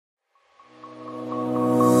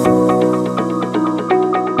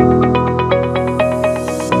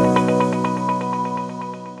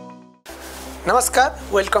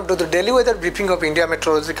Namaskar, welcome to the daily weather briefing of India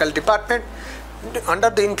Meteorological Department. Under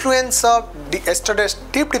the influence of yesterday's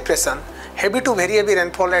deep depression, heavy to very heavy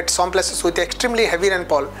rainfall at some places with extremely heavy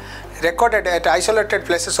rainfall recorded at isolated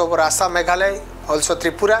places over Assam, Meghalaya, also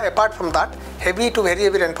Tripura. Apart from that, heavy to very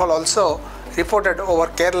heavy rainfall also reported over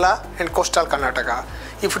Kerala and coastal Karnataka.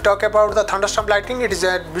 If we talk about the thunderstorm lightning, it has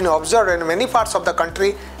been observed in many parts of the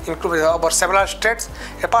country, including over several states.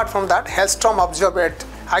 Apart from that, hailstorm observed at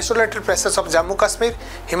isolated places of Jammu Kashmir,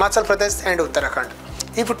 Himachal Pradesh and Uttarakhand.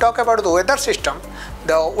 If we talk about the weather system,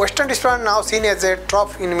 the western disturbance now seen as a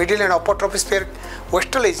trough in middle and upper troposphere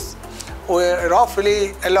westerlies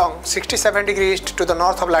roughly along 67 degrees to the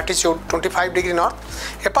north of latitude 25 degree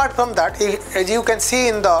north. Apart from that, as you can see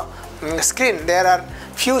in the screen, there are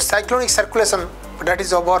few cyclonic circulation, that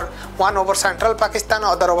is one over central Pakistan,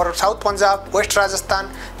 other over South Punjab, West Rajasthan,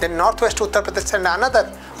 then northwest Uttar Pradesh and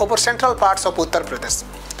another over central parts of Uttar Pradesh.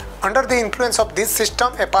 Under the influence of this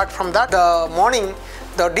system, apart from that, the morning,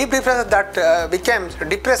 the deep depression that became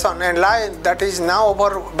depression and that is now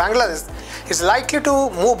over Bangladesh is likely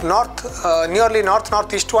to move nearly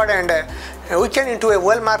northeastward and weaken into a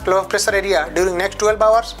well-marked low pressure area during next 12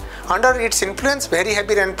 hours. Under its influence, very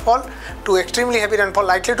heavy rainfall to extremely heavy rainfall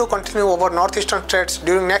likely to continue over northeastern states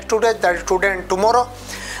during next 2 days, that is today and tomorrow,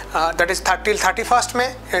 that is till 31st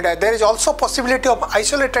May. And there is also possibility of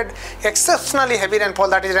isolated exceptionally heavy rainfall,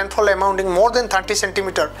 that is rainfall amounting more than 30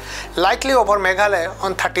 centimeter, likely over Meghalaya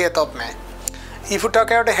on 30th of May. If you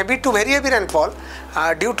talk about a heavy to very heavy rainfall,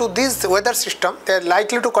 due to this weather system, they are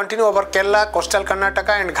likely to continue over Kerala, coastal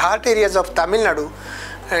Karnataka and Ghat areas of Tamil Nadu,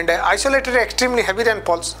 and isolated extremely heavy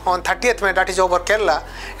rainfalls on 30th May, that is over Kerala,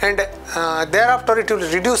 and thereafter it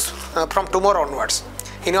will reduce from tomorrow onwards.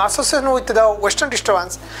 In association with the western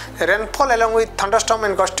disturbance, rainfall along with thunderstorm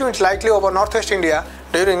and gusty winds likely over northwest India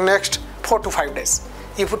during next 4 to 5 days.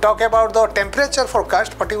 If we talk about the temperature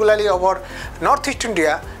forecast, particularly over northeast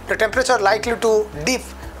India, the temperature likely to dip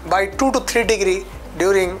by 2 to 3 degree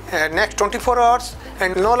during next 24 hours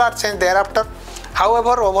and no large change thereafter.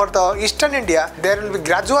 However, over the eastern India, there will be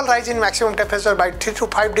gradual rise in maximum temperature by 3 to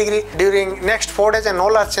 5 degree during next 4 days and no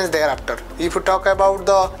large change thereafter. If you talk about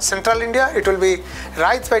the central India, it will be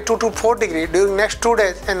rise by 2 to 4 degree during next 2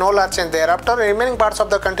 days and no large change thereafter. Remaining parts of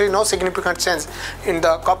the country, no significant change in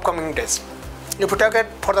the upcoming days. If you take it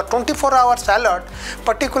for the 24 hours alert,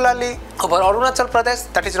 particularly over Arunachal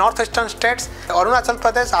Pradesh, that is northeastern states, Arunachal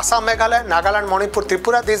Pradesh, Assam, Meghalaya, Nagaland, Manipur,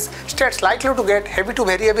 Tripura, these states likely to get heavy to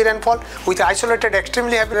very heavy rainfall with isolated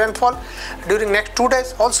extremely heavy rainfall during next 2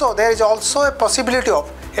 days. Also, there is also a possibility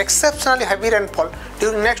of exceptionally heavy rainfall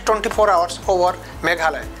during next 24 hours over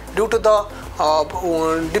Meghalaya due to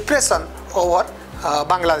the depression over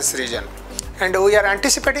Bangladesh region. And we are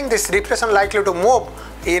anticipating this depression likely to move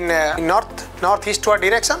in northeastward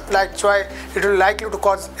direction. That's why it will likely to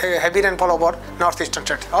cause a heavy rainfall over northeastern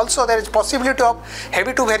states. Also, there is possibility of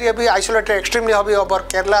heavy to very heavy, isolated extremely heavy over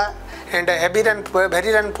Kerala and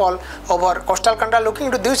very rainfall over coastal Karnataka. Looking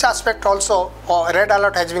into this aspect also, red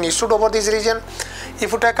alert has been issued over this region.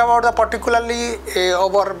 If you talk about the particularly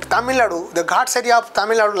over Tamil Nadu, the Ghats area of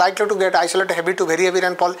Tamil Nadu likely to get isolated heavy to very heavy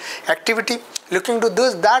rainfall activity. Looking to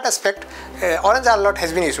that aspect, orange alert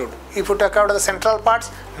has been issued. If you talk about the central parts,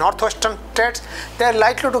 northwestern states, they are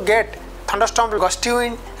likely to get thunderstorm gusty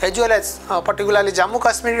wind as well as particularly Jammu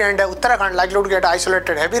Kashmir and Uttarakhand likely to get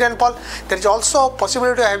isolated heavy rainfall. There is also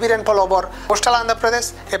possibility of heavy rainfall over coastal Andhra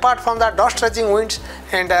Pradesh. Apart from that, dust raising winds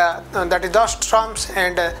and that is dust storms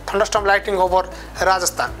and thunderstorm lightning over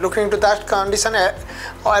Rajasthan. Looking into that condition,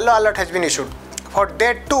 yellow alert has been issued. For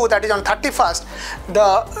day 2, that is on 31st,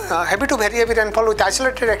 the heavy to very heavy rainfall with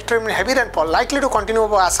isolated extremely heavy rainfall likely to continue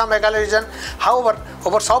over Assam, Meghalaya region. However,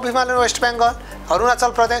 over South Himalayan West Bengal,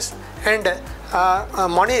 Arunachal Pradesh and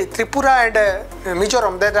Tripura and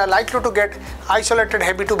Mizoram, they are likely to get isolated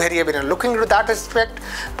heavy to very heavy rain. Looking into that aspect,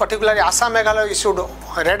 particularly Assam, Meghalaya issued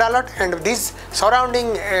red alert and these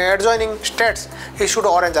surrounding adjoining states issued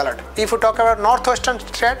orange alert. If you talk about northwestern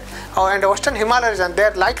state and western Himalaya region, they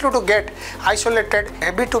are likely to get isolated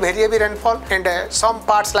heavy to very heavy rainfall and some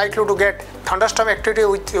parts likely to get thunderstorm activity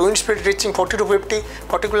with wind speed reaching 40 to 50,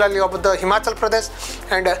 particularly over the Himachal Pradesh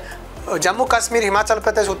and Jammu Kashmir, Himachal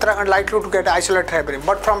Pradesh, Uttarakhand likely to get isolated heavy rain.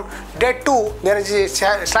 But from day 2, there is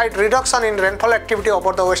a slight reduction in rainfall activity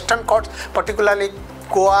over the western coast, particularly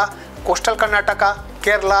Goa, coastal Karnataka,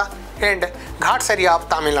 Kerala and Ghats area of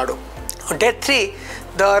Tamil Nadu. On day 3,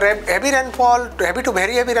 the heavy to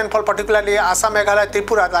very heavy rainfall, particularly Assam, Meghalaya,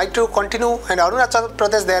 Tripura, like to continue, and Arunachal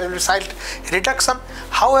Pradesh there will be slight reduction.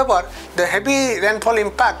 However, the heavy rainfall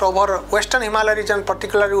impact over Western Himalaya region,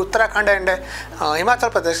 particularly Uttarakhand and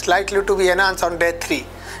Himachal Pradesh, likely to be enhanced on day 3.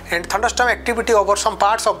 And thunderstorm activity over some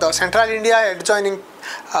parts of the central India adjoining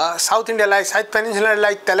South India like South Peninsula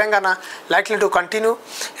like Telangana likely to continue.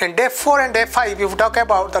 And day 4 and day 5, if we talk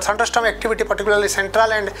about the thunderstorm activity, particularly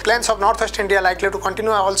central and plains of northwest India likely to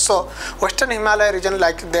continue. Also Western Himalaya region,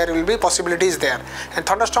 like there will be possibilities there. And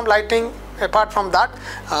thunderstorm lightning, apart from that,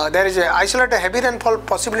 there is a isolated heavy rainfall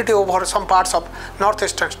possibility over some parts of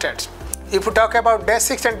northeastern states. If we talk about day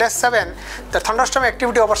 6 and day 7, the thunderstorm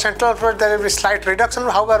activity over central Pradesh, there will be slight reduction.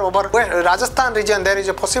 However, over Rajasthan region, there is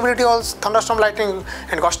a possibility of thunderstorm lightning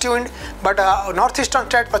and gusty wind. But northeastern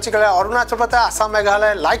state, particularly Arunachal Pradesh, Assam,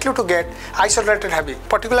 Meghalaya, likely to get isolated heavy.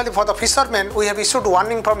 Particularly for the fishermen, we have issued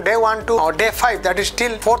warning from day 1 to day 5, that is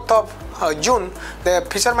till 4th of June. The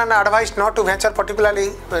fishermen are advised not to venture,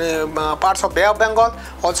 particularly parts of Bay of Bengal,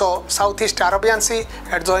 also Southeast Arabian Sea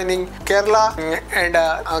adjoining Kerala and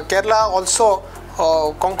Kerala, also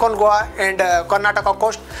Konkan, Goa and Karnataka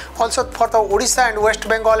coast. Also for the Odisha and West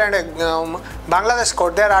Bengal and Bangladesh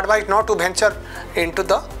coast, they are advised not to venture into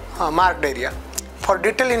the marked area. For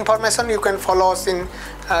detailed information, you can follow us in,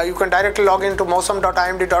 you can directly log into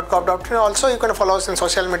mausam.imd.gov.in. Also, you can follow us in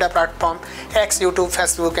social media platform X, YouTube,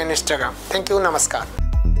 Facebook and Instagram. Thank you. Namaskar.